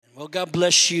Well, God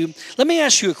bless you. Let me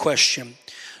ask you a question.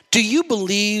 Do you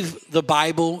believe the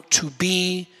Bible to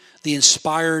be the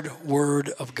inspired word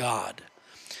of God?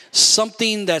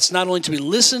 Something that's not only to be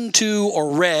listened to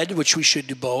or read, which we should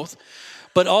do both,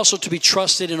 but also to be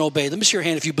trusted and obeyed. Let me see your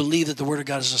hand if you believe that the word of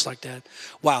God is just like that.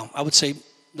 Wow, I would say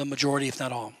the majority, if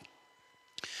not all.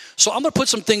 So I'm going to put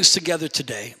some things together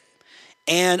today.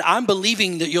 And I'm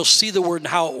believing that you'll see the word and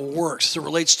how it works as it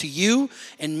relates to you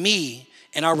and me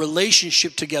and our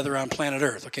relationship together on planet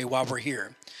Earth, okay, while we're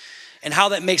here. And how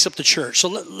that makes up the church. So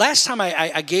last time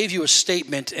I gave you a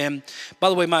statement, and by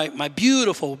the way, my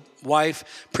beautiful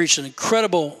wife preached an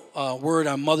incredible word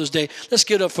on Mother's Day. Let's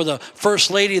give it up for the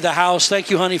first lady of the house. Thank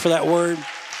you, honey, for that word.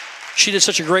 She did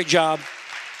such a great job.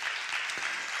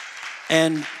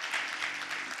 And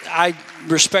I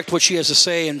respect what she has to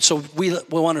say, and so we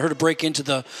wanted her to break into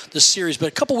the series. But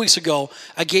a couple weeks ago,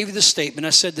 I gave you the statement. I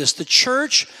said this: the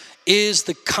church is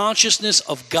the consciousness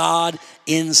of God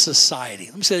in society.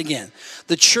 Let me say it again.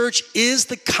 The church is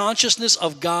the consciousness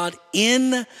of God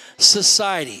in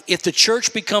society. If the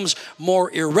church becomes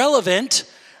more irrelevant,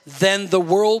 then the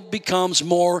world becomes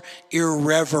more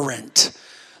irreverent.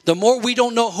 The more we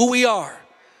don't know who we are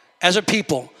as a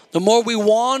people, the more we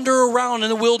wander around in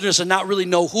the wilderness and not really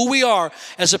know who we are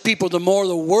as a people, the more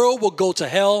the world will go to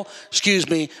hell,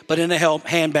 but in a hell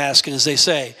handbasket, as they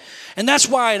say. And that's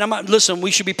why, and listen,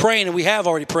 we should be praying, and we have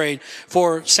already prayed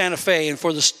for Santa Fe and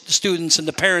for the students and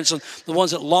the parents and the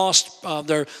ones that lost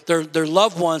their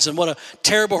loved ones, and what a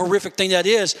terrible, horrific thing that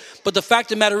is. But the fact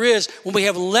of the matter is, when we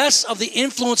have less of the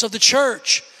influence of the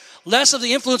church, less of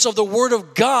the influence of the Word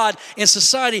of God in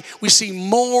society, we see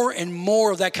more and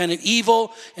more of that kind of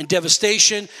evil and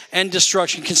devastation and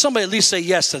destruction. Can somebody at least say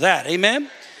yes to that? Amen?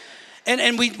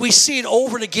 And we see it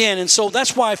over and again. And so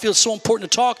that's why I feel it's so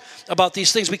important to talk about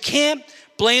these things. We can't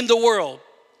blame the world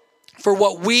for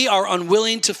what we are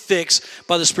unwilling to fix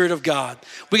by the Spirit of God.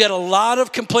 We got a lot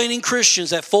of complaining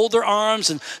Christians that fold their arms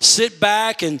and sit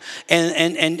back and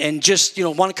just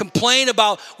want to complain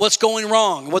about what's going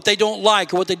wrong, what they don't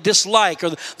like, or what they dislike,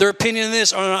 or their opinion on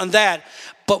this or on that.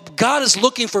 But God is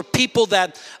looking for people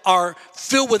that are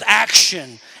filled with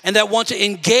action and that want to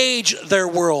engage their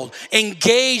world,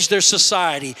 engage their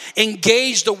society,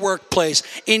 engage the workplace,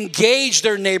 engage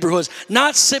their neighborhoods,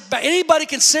 not sit back. Anybody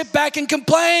can sit back and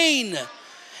complain.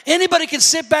 Anybody can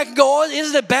sit back and go, oh,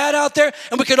 isn't it bad out there?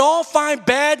 And we can all find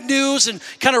bad news and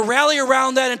kind of rally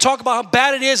around that and talk about how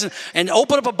bad it is and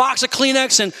open up a box of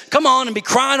Kleenex and come on and be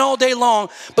crying all day long.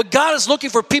 But God is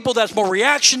looking for people that's more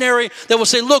reactionary, that will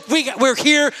say, look, we're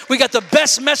here. We got the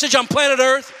best message on planet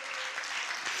Earth.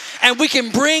 And we can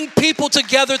bring people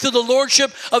together through the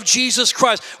lordship of Jesus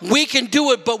Christ. We can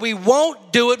do it, but we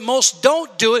won't do it. Most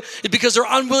don't do it because they're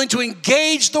unwilling to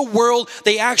engage the world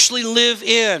they actually live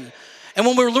in. And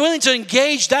when we're willing to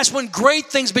engage, that's when great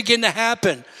things begin to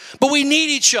happen. But we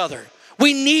need each other.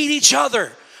 We need each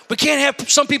other. We can't have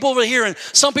some people over here and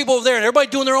some people over there and everybody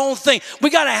doing their own thing.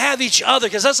 We got to have each other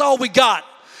because that's all we got.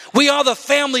 We are the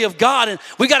family of God, and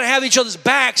we got to have each other's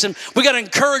backs, and we got to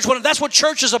encourage one another. That's what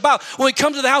church is about. When we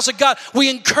come to the house of God, we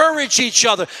encourage each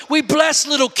other. We bless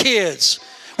little kids.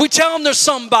 We tell them there's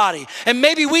somebody. And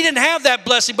maybe we didn't have that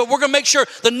blessing, but we're going to make sure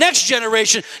the next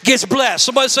generation gets blessed.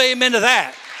 Somebody say amen to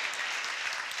that.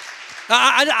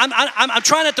 I'm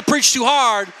trying not to preach too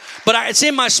hard, but it's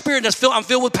in my spirit, and I'm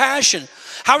filled with passion.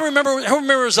 Who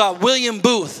remembers William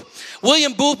Booth?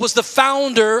 William Booth was the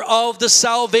founder of the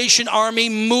Salvation Army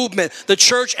movement, the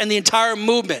church and the entire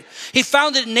movement. He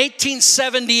founded it in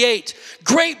 1878.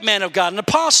 Great man of God, an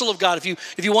apostle of God, if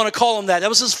you want to call him that. That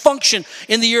was his function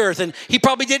in the earth. And he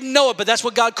probably didn't know it, but that's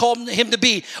what God called him to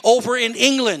be over in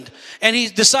England. And he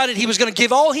decided he was going to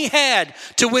give all he had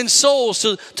to win souls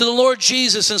to the Lord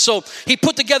Jesus. And so he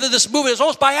put together this movement. It was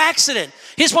almost by accident.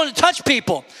 He just wanted to touch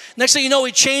people. Next thing you know,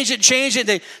 he changed it.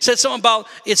 They said something about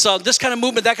it's this kind of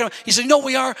movement, that kind of. He said, no,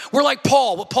 we're like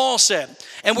Paul, what Paul said.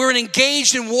 And we're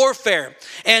engaged in warfare.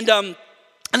 And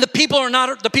the people are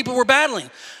not the people we're battling.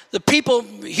 The people,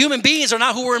 human beings, are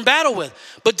not who we're in battle with,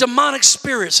 but demonic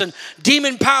spirits and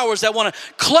demon powers that want to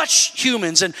clutch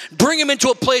humans and bring them into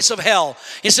a place of hell.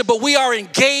 He said, but we are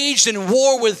engaged in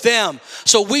war with them.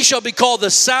 So we shall be called the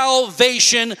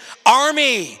Salvation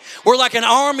Army. We're like an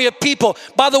army of people.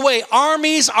 By the way,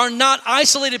 armies are not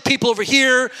isolated people over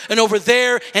here and over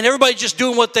there and everybody just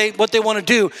doing what they want to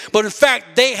do. But in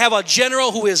fact, they have a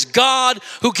general who is God,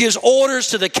 who gives orders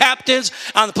to the captains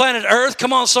on the planet Earth.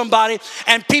 Come on, somebody.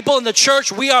 And people in the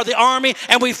church, we are the army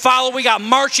and we follow. We got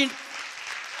marching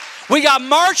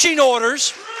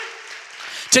orders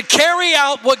to carry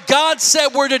out what God said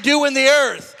we're to do in the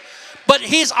earth. But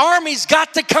his army's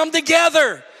got to come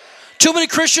together Too many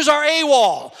Christians are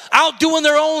AWOL, out doing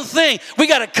their own thing. We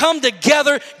got to come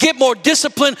together, get more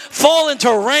discipline, fall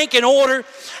into rank and order,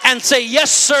 and say,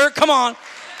 yes, sir, come on,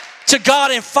 to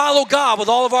God and follow God with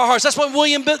all of our hearts. That's what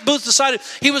William Booth decided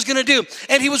he was going to do.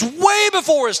 And he was way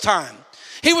before his time.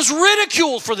 He was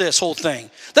ridiculed for this whole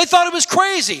thing. They thought it was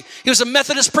crazy. He was a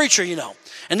Methodist preacher, you know.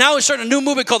 And now he's starting a new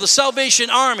movement called the Salvation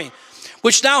Army,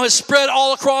 which now has spread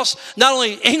all across not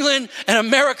only England and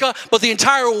America, but the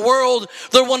entire world.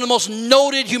 They're one of the most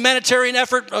noted humanitarian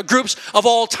groups of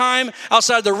all time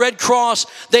outside the Red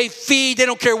Cross. They feed. They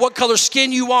don't care what color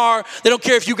skin you are. They don't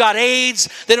care if you got AIDS.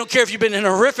 They don't care if you've been in a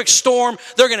horrific storm.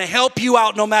 They're going to help you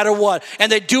out no matter what.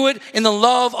 And they do it in the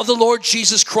love of the Lord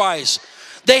Jesus Christ.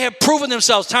 They have proven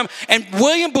themselves time. And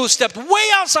William Booth stepped way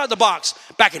outside the box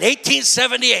back in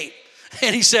 1878.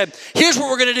 And he said, here's what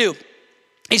we're going to do.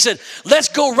 He said, let's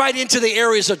go right into the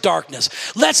areas of darkness.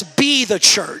 Let's be the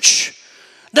church.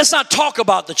 Let's not talk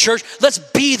about the church. Let's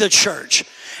be the church.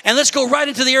 And let's go right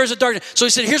into the areas of darkness. So he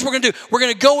said, here's what we're going to do. We're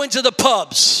going to go into the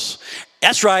pubs.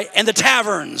 That's right. And the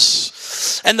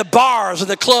taverns and the bars and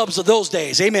the clubs of those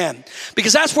days. Amen.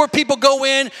 Because that's where people go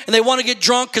in and they want to get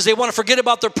drunk because they want to forget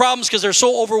about their problems because they're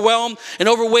so overwhelmed and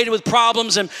overweighted with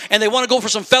problems. And they want to go for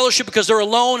some fellowship because they're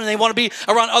alone and they want to be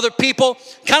around other people.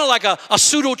 Kind of like a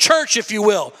pseudo church, if you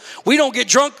will. We don't get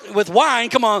drunk with wine,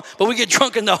 come on, but we get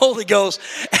drunk in the Holy Ghost.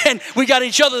 And we got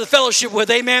each other to fellowship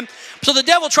with. Amen. So the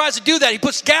devil tries to do that. He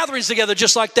puts gatherings together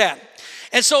just like that.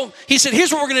 And so he said,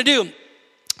 here's what we're going to do.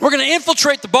 We're going to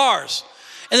infiltrate the bars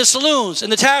and the saloons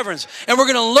and the taverns. And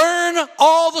we're going to learn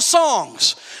all the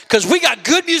songs because we got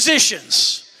good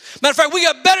musicians. Matter of fact, we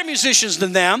got better musicians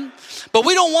than them. But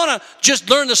we don't want to just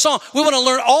learn the song. We want to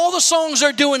learn all the songs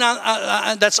they're doing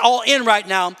that's all in right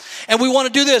now. And we want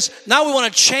to do this. Now we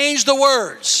want to change the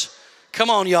words. Come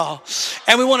on, y'all.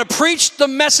 And we want to preach the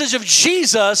message of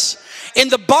Jesus in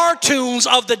the bar tunes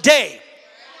of the day.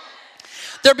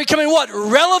 They're becoming what?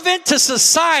 Relevant to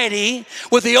society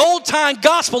with the old-time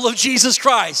gospel of Jesus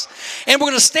Christ. And we're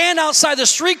going to stand outside the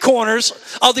street corners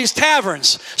of these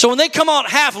taverns. So when they come out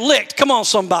half-licked, come on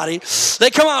somebody,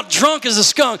 they come out drunk as a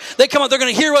skunk. They come out, they're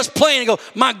going to hear us playing and go,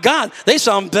 my God, they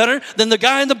sound better than the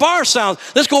guy in the bar sounds.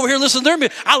 Let's go over here and listen to their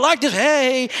music. I like this,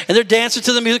 hey. And they're dancing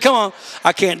to the music. Come on.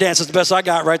 I can't dance. It's the best I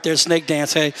got right there. Snake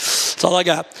dance, hey. That's all I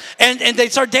got. And they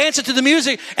start dancing to the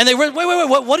music. And they wait,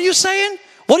 what are you saying?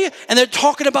 And they're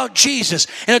talking about Jesus.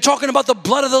 And they're talking about the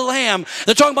blood of the Lamb.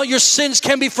 They're talking about your sins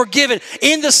can be forgiven.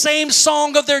 In the same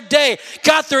song of their day.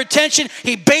 Got their attention.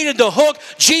 He baited the hook.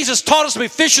 Jesus taught us to be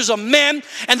fishers of men.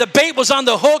 And the bait was on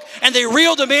the hook. And they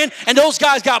reeled them in. And those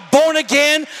guys got born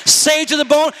again. Saved to the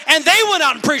bone. And they went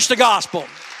out and preached the gospel.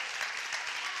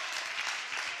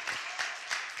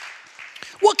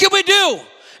 What can we do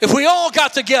if we all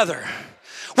got together?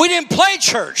 We didn't play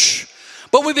church.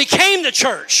 But we became the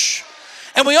church.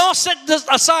 And we all set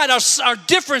aside our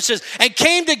differences and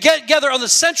came together on the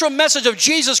central message of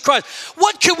Jesus Christ.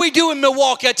 What could we do in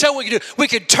Milwaukee? I tell you what we could do. We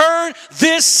could turn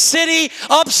this city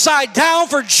upside down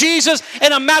for Jesus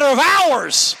in a matter of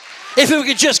hours if we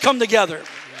could just come together.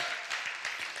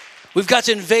 We've got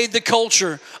to invade the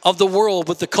culture of the world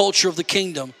with the culture of the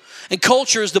kingdom. And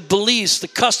culture is the beliefs, the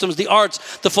customs, the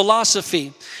arts, the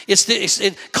philosophy.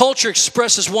 Culture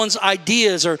expresses one's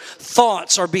ideas or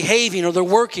thoughts or behaving or their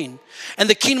working. And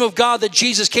the kingdom of God that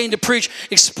Jesus came to preach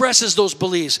expresses those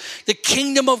beliefs. The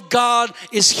kingdom of God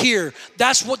is here.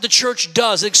 That's what the church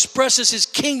does. It expresses his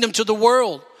kingdom to the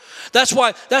world. That's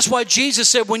why Jesus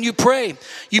said when you pray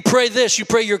this, you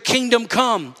pray your kingdom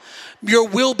come. Your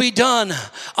will be done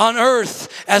on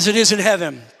earth as it is in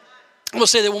heaven. I'm going to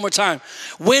say that one more time.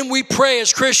 When we pray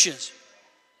as Christians,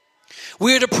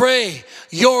 we are to pray,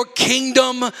 your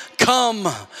kingdom come,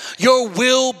 your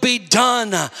will be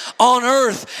done on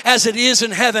earth as it is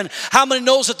in heaven. How many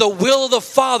knows that the will of the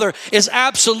Father is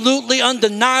absolutely,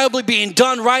 undeniably being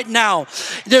done right now?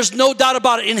 There's no doubt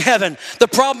about it in heaven. The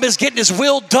problem is getting his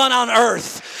will done on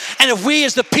earth. And if we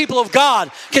as the people of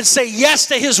God can say yes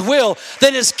to his will,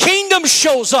 then his kingdom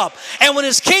shows up. And when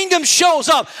his kingdom shows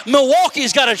up,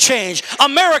 Milwaukee's got to change.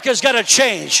 America's got to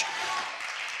change.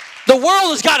 The world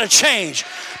has got to change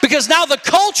because now the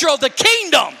culture of the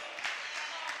kingdom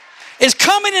is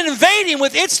coming and invading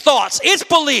with its thoughts, its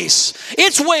beliefs,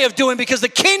 its way of doing, because the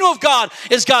kingdom of God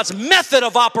is God's method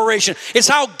of operation. It's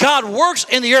how God works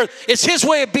in the earth. It's his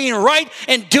way of being right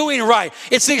and doing right.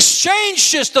 It's the exchange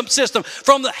system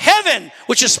from the heaven,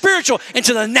 which is spiritual,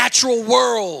 into the natural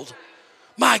world.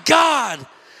 My God,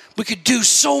 we could do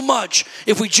so much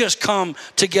if we just come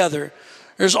together.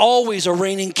 There's always a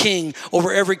reigning king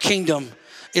over every kingdom,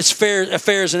 its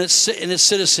affairs and its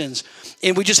citizens.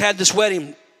 And we just had this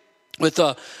wedding with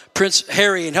Prince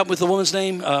Harry and help with the woman's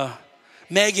name,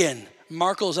 Meghan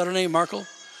Markle. Is that her name, Markle?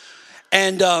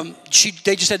 And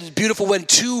they just had this beautiful wedding.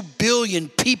 2 billion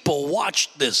people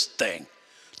watched this thing.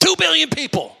 2 billion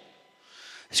people.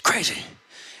 It's crazy.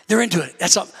 They're into it.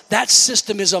 That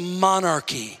system is a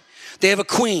monarchy. They have a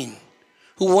queen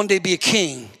who will one day be a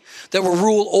king that will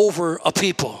rule over a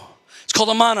people. It's called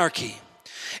a monarchy.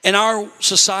 In our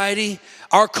society,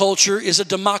 our culture is a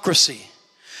democracy.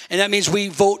 And that means we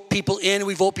vote people in and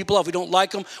we vote people out. If we don't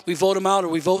like them, we vote them out or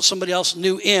we vote somebody else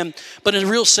new in. But in a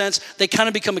real sense, they kind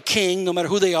of become a king no matter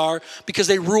who they are because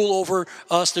they rule over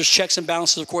us. There's checks and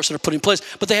balances, of course, that are put in place.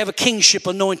 But they have a kingship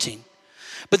anointing.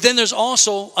 But then there's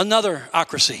also another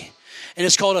ocracy, and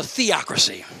it's called a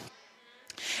theocracy.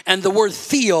 And the word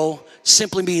theo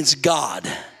simply means God.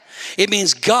 It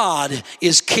means God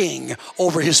is king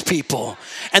over his people.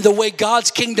 And the way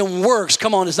God's kingdom works,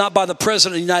 come on, it's not by the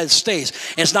president of the United States.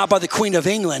 And it's not by the Queen of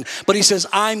England. But he says,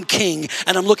 I'm king,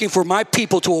 and I'm looking for my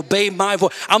people to obey my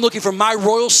voice. I'm looking for my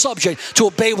royal subject to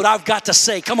obey what I've got to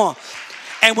say. Come on.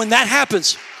 And when that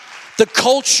happens, the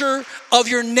culture of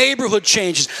your neighborhood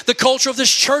changes. The culture of this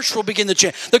church will begin to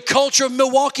change. The culture of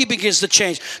Milwaukee begins to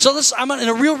change. So I'm in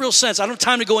a real sense, I don't have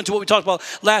time to go into what we talked about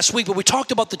last week, but we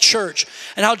talked about the church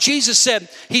and how Jesus said,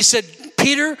 he said,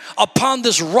 Peter, upon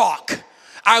this rock,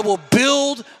 I will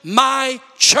build my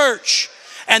church,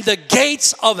 and the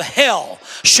gates of hell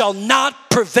shall not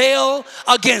prevail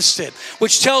against it.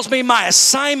 Which tells me my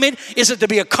assignment isn't to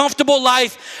be a comfortable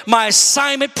life. My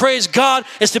assignment, praise God,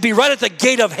 is to be right at the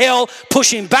gate of hell,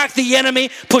 pushing back the enemy,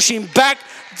 pushing back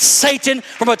Satan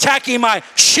from attacking my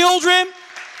children,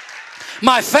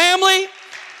 my family,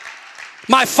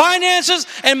 my finances,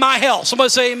 and my health. Somebody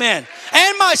say amen.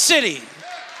 And my city.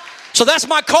 So that's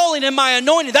my calling and my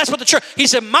anointing. That's what the church, he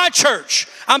said, my church.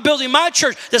 I'm building my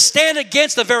church to stand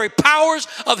against the very powers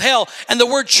of hell. And the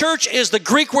word church is the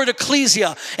Greek word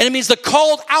ecclesia. And it means the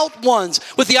called out ones,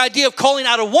 with the idea of calling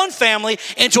out of one family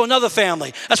into another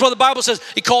family. That's why the Bible says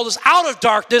he called us out of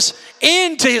darkness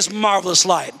into his marvelous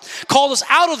light. Called us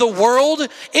out of the world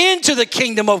into the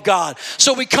kingdom of God.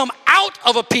 So we come out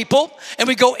of a people and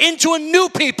we go into a new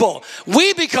people.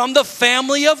 We become the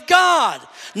family of God.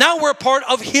 Now we're a part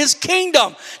of his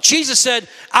kingdom. Jesus said,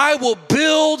 I will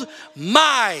build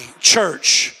my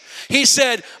church. He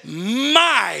said,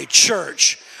 my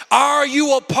church. Are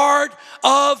you a part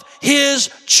of his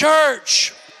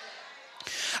church?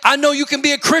 I know you can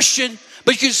be a Christian,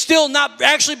 but you can still not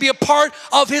actually be a part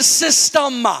of his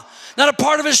system, not a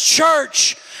part of his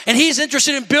church. And he's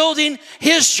interested in building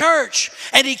his church.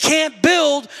 And he can't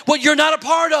build what you're not a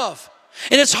part of.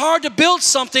 And it's hard to build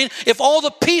something if all the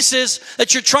pieces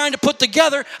that you're trying to put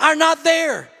together are not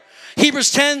there.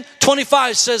 Hebrews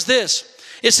 10:25 says this.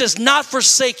 It says, not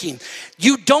forsaking.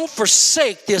 You don't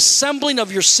forsake the assembling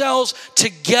of yourselves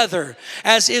together,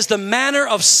 as is the manner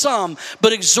of some,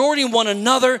 but exhorting one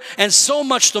another, and so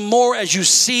much the more as you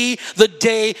see the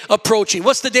day approaching.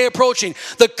 What's the day approaching?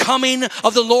 The coming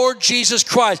of the Lord Jesus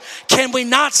Christ. Can we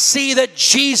not see that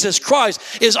Jesus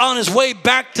Christ is on his way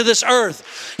back to this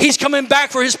earth? He's coming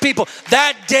back for his people.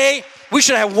 That day, we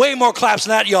should have way more claps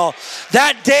than that, y'all.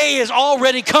 That day is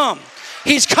already come.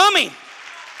 He's coming.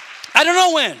 I don't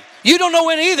know when. You don't know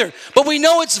when either. But we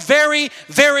know it's very,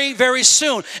 very, very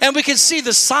soon. And we can see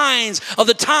the signs of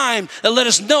the time that let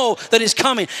us know that he's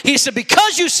coming. He said,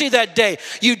 because you see that day,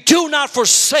 you do not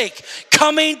forsake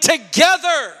coming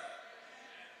together.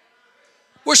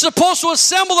 We're supposed to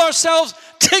assemble ourselves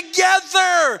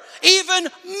together even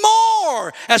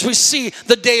more as we see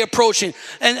the day approaching.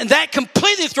 And that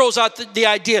completely throws out the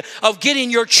idea of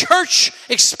getting your church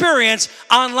experience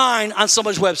online on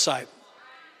somebody's website.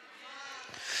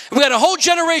 We got a whole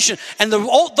generation, and those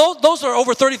that are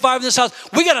over 35 in this house,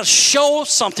 we got to show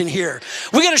something here.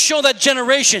 We got to show that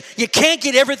generation you can't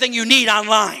get everything you need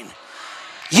online.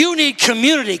 You need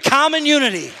community, common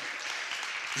unity.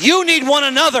 You need one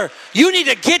another. You need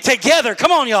to get together.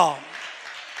 Come on, y'all.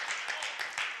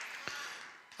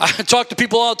 I talk to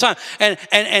people all the time,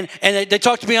 and they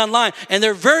talk to me online, and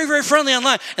they're very, very friendly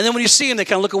online. And then when you see them, they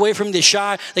kind of look away from them, they're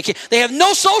shy. They have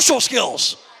no social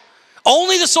skills.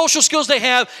 Only the social skills they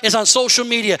have is on social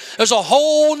media. There's a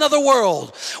whole nother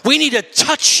world. We need to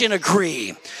touch and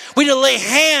agree. We need to lay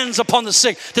hands upon the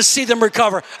sick to see them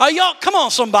recover. Y'all, come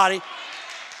on, somebody.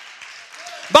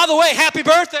 By the way, happy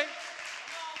birthday.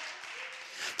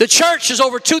 The church is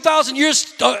over 2,000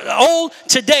 years old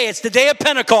today. It's the day of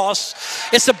Pentecost.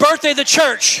 It's the birthday of the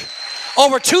church.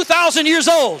 Over 2,000 years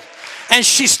old. And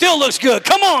she still looks good.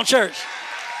 Come on, church.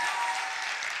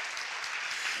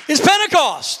 It's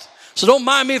Pentecost. So don't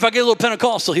mind me if I get a little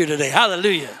Pentecostal here today.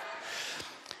 Hallelujah.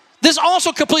 This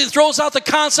also completely throws out the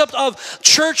concept of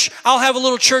church. I'll have a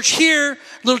little church here,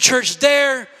 a little church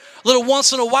there, a little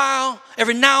once in a while,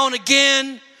 every now and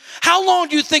again. How long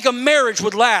do you think a marriage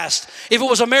would last if it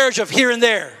was a marriage of here and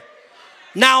there,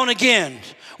 now and again,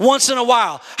 once in a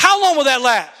while? How long will that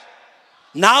last?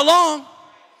 Not long.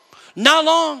 Not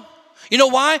long. You know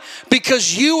why?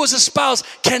 Because you as a spouse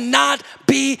cannot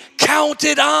be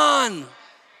counted on.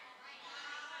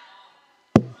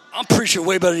 I'm preaching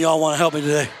way better than y'all want to help me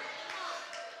today.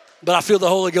 But I feel the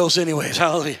Holy Ghost anyways.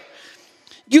 Hallelujah.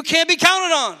 You can't be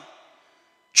counted on.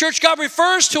 Church, God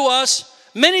refers to us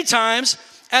many times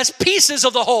as pieces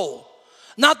of the whole,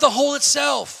 not the whole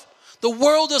itself. The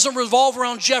world doesn't revolve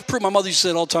around Jeff Pruitt. My mother used to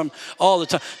say it all the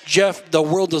time. Jeff, the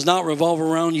world does not revolve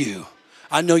around you.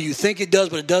 I know you think it does,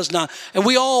 but it does not. And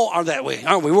we all are that way,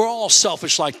 aren't we? We're all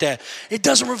selfish like that. It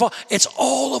doesn't revolve. It's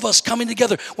all of us coming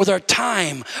together with our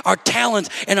time, our talent,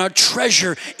 and our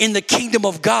treasure in the kingdom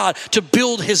of God to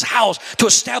build his house, to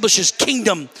establish his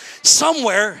kingdom.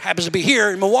 Somewhere, happens to be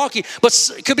here in Milwaukee, but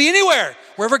it could be anywhere,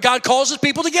 wherever God calls his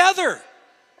people together.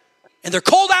 And they're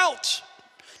called out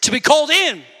to be called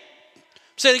in.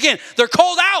 Say it again. They're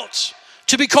called out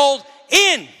to be called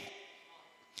in.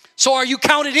 So are you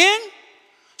counted in?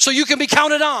 So you can be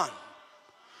counted on.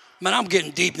 Man, I'm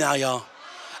getting deep now, y'all.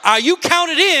 Are you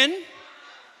counted in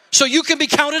so you can be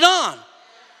counted on?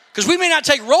 Because we may not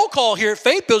take roll call here at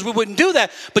Faith Builders. We wouldn't do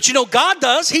that. But you know God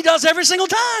does. He does every single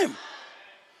time.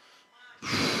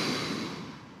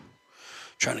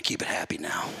 Trying to keep it happy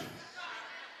now.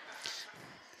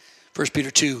 1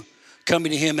 Peter 2,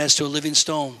 coming to him as to a living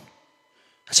stone.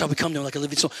 That's how we come to him, like a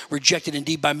living stone, rejected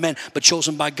indeed by men, but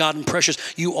chosen by God and precious.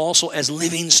 You also as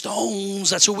living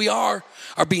stones, that's who we are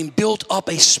being built up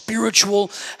a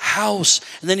spiritual house.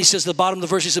 And then he says at the bottom of the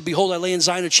verse, he said, behold, I lay in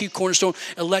Zion a chief cornerstone,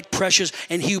 elect, precious,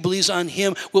 and he who believes on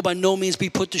him will by no means be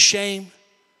put to shame.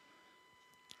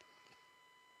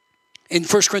 In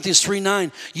 1 Corinthians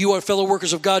 3:9, you are fellow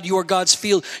workers of God. You are God's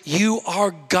field. You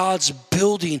are God's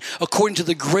building according to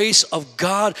the grace of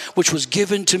God which was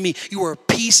given to me. You are a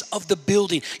piece of the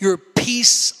building. You're a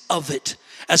piece of it.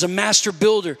 As a master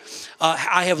builder,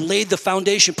 I have laid the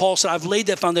foundation. Paul said, I've laid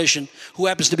that foundation, who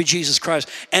happens to be Jesus Christ,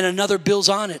 and another builds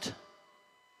on it.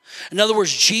 In other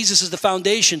words, Jesus is the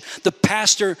foundation. The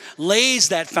pastor lays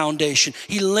that foundation.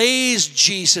 He lays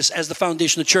Jesus as the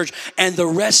foundation of the church, and the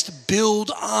rest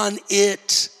build on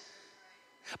it.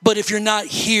 But if you're not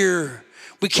here,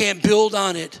 we can't build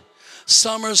on it.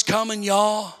 Summer's coming,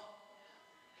 y'all.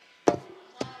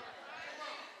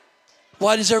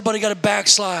 Why does everybody got to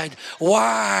backslide?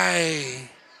 Why?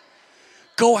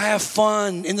 Go have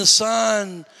fun in the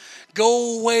sun.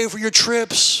 Go away for your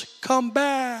trips. Come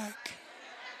back.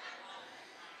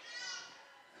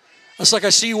 It's like I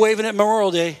see you waving at Memorial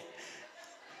Day.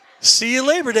 See you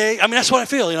Labor Day. I mean, that's what I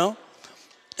feel, you know.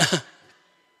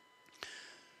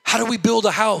 How do we build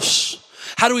a house?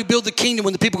 How do we build the kingdom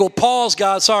when the people go, pause,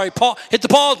 God, sorry, hit the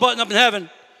pause button up in heaven.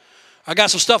 I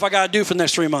got some stuff I got to do for the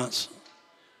next 3 months.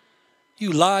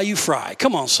 You lie, you fry.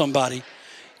 Come on, somebody.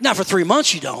 Not for 3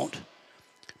 months, you don't.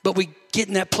 But we get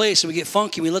in that place and we get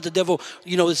funky. We let the devil,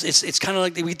 you know, it's kind of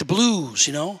like we get the blues,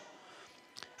 you know.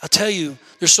 I'll tell you,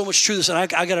 there's so much truth, and I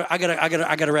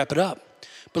gotta wrap it up.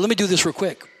 But let me do this real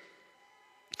quick.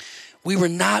 We were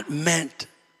not meant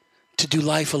to do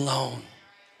life alone.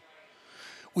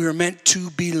 We were meant to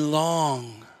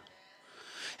belong.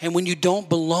 And when you don't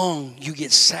belong, you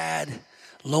get sad,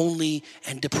 lonely,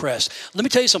 and depressed. Let me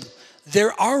tell you something.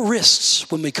 There are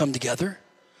risks when we come together.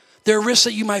 There are risks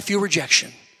that you might feel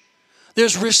rejection.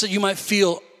 There's risks that you might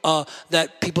feel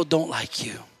that people don't like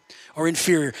you or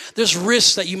inferior. There's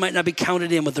risks that you might not be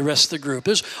counted in with the rest of the group.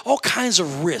 There's all kinds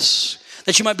of risks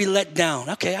that you might be let down.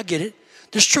 Okay, I get it.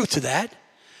 There's truth to that.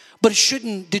 But it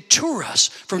shouldn't deter us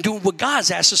from doing what God's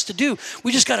asked us to do.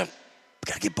 We just gotta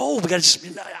get bold.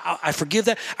 I forgive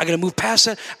that. I gotta move past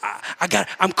that.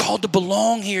 I'm called to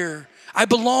belong here. I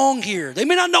belong here. They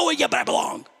may not know it yet, but I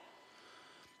belong.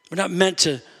 We're not meant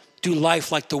to do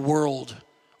life like the world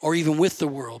or even with the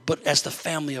world, but as the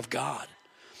family of God.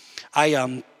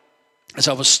 As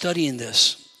I was studying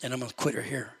this, and I'm going to quit right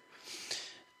here,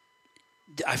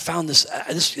 I found this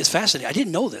is fascinating. I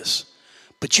didn't know this,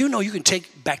 but you know you can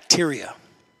take bacteria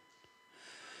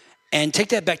and take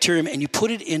that bacterium and you put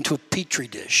it into a petri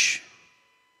dish.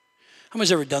 How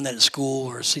many's ever done that in school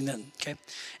or seen that? Okay,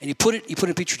 and you put it in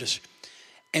a petri dish,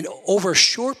 and over a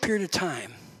short period of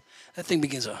time, that thing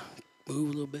begins to move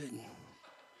a little bit, and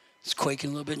it's quaking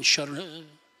a little bit and shuddering, and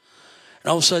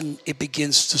all of a sudden it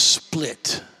begins to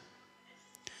split.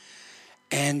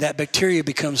 And that bacteria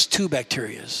becomes 2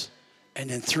 bacterias, and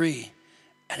then 3,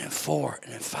 and then 4,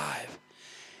 and then 5.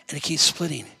 And it keeps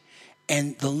splitting.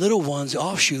 And the little ones, the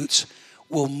offshoots,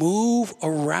 will move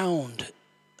around.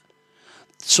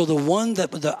 So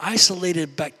the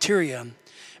isolated bacteria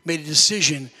made a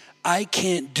decision, I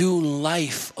can't do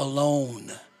life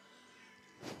alone.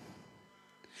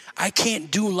 I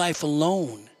can't do life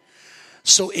alone.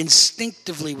 So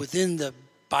instinctively within the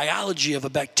biology of a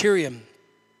bacterium,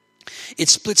 it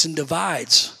splits and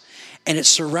divides, and it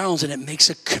surrounds, and it makes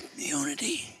a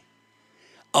community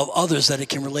of others that it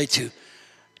can relate to.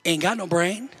 Ain't got no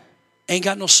brain, ain't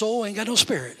got no soul, ain't got no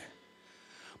spirit,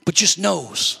 but just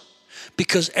knows.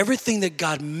 Because everything that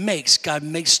God makes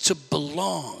to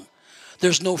belong.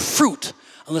 There's no fruit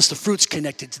unless the fruit's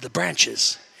connected to the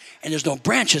branches. And there's no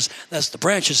branches unless the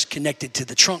branches connected to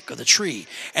the trunk of the tree.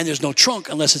 And there's no trunk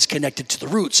unless it's connected to the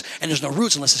roots. And there's no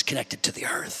roots unless it's connected to the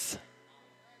earth.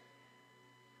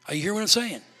 Are you hearing what I'm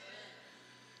saying?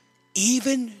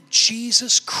 Even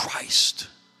Jesus Christ,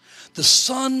 the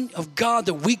Son of God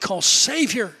that we call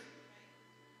Savior,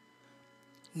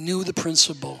 knew the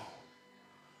principle.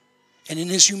 And in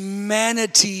his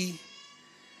humanity,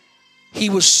 he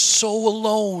was so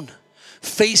alone,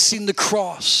 facing the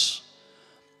cross.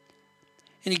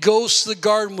 And he goes to the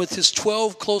garden with his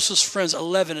 12 closest friends,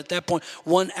 11 at that point.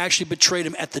 One actually betrayed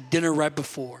him at the dinner right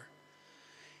before.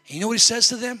 And you know what he says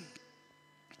to them?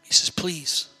 He says,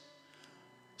 please,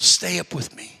 stay up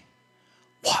with me.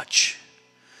 Watch.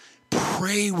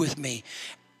 Pray with me.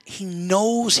 He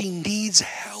knows he needs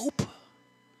help.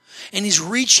 And he's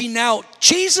reaching out.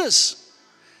 Jesus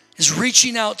is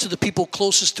reaching out to the people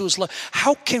closest to his life.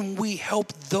 How can we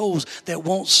help those that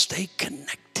won't stay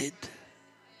connected?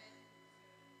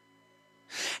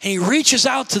 And he reaches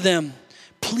out to them.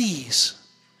 Please.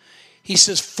 He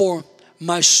says, for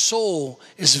my soul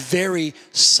is very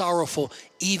sorrowful,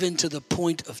 even to the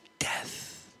point of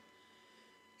death.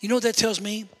 You know what that tells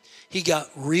me? He got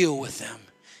real with them.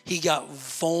 He got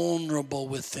vulnerable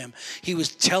with them. He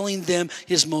was telling them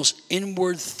his most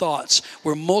inward thoughts,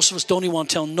 where most of us don't even want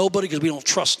to tell nobody because we don't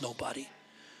trust nobody.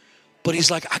 But he's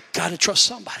like, I got to trust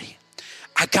somebody.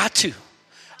 I got to.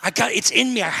 It's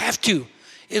in me. I have to.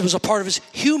 It was a part of his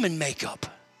human makeup.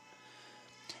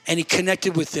 And he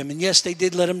connected with them. And yes, they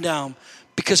did let him down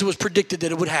because it was predicted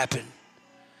that it would happen.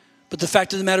 But the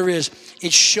fact of the matter is,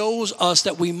 it shows us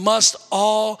that we must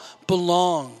all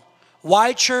belong.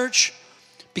 Why, church?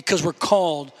 Because we're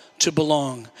called to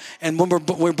belong. And when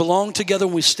we belong together,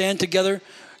 when we stand together,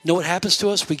 know what happens to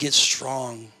us? We get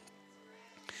strong.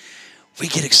 We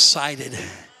get excited.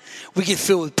 We get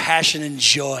filled with passion and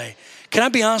joy. Can I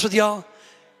be honest with y'all?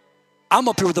 I'm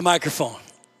up here with the microphone,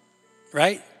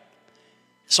 right?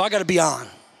 So I got to be on.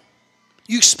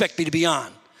 You expect me to be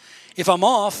on. If I'm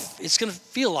off, it's going to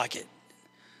feel like it.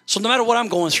 So no matter what I'm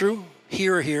going through,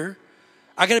 here or here,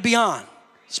 I got to be on.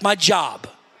 It's my job.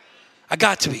 I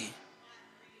got to be.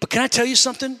 But can I tell you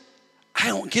something? I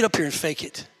don't get up here and fake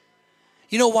it.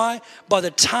 You know why? By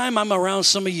the time I'm around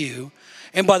some of you,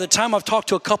 and by the time I've talked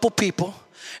to a couple people,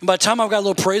 and by the time I've got a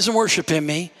little praise and worship in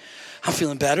me, I'm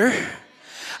feeling better.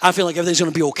 I feel like everything's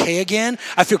going to be okay again.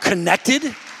 I feel connected.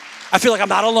 I feel like I'm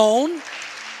not alone.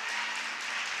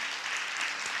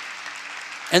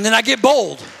 And then I get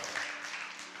bold.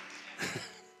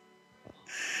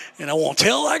 And I won't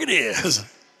tell like it is.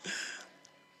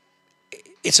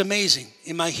 It's amazing.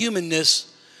 In my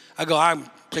humanness, I go, I'm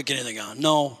taking anything on.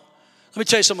 No. Let me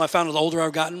tell you something I found the older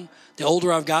I've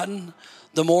gotten,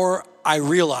 the more I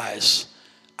realize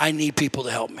I need people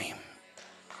to help me.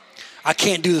 I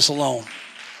can't do this alone.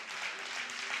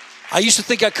 I used to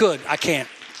think I could. I can't.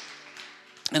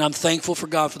 And I'm thankful for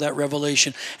God for that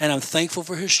revelation. And I'm thankful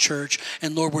for his church.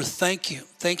 And Lord, we're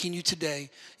thanking you today.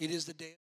 It is the day.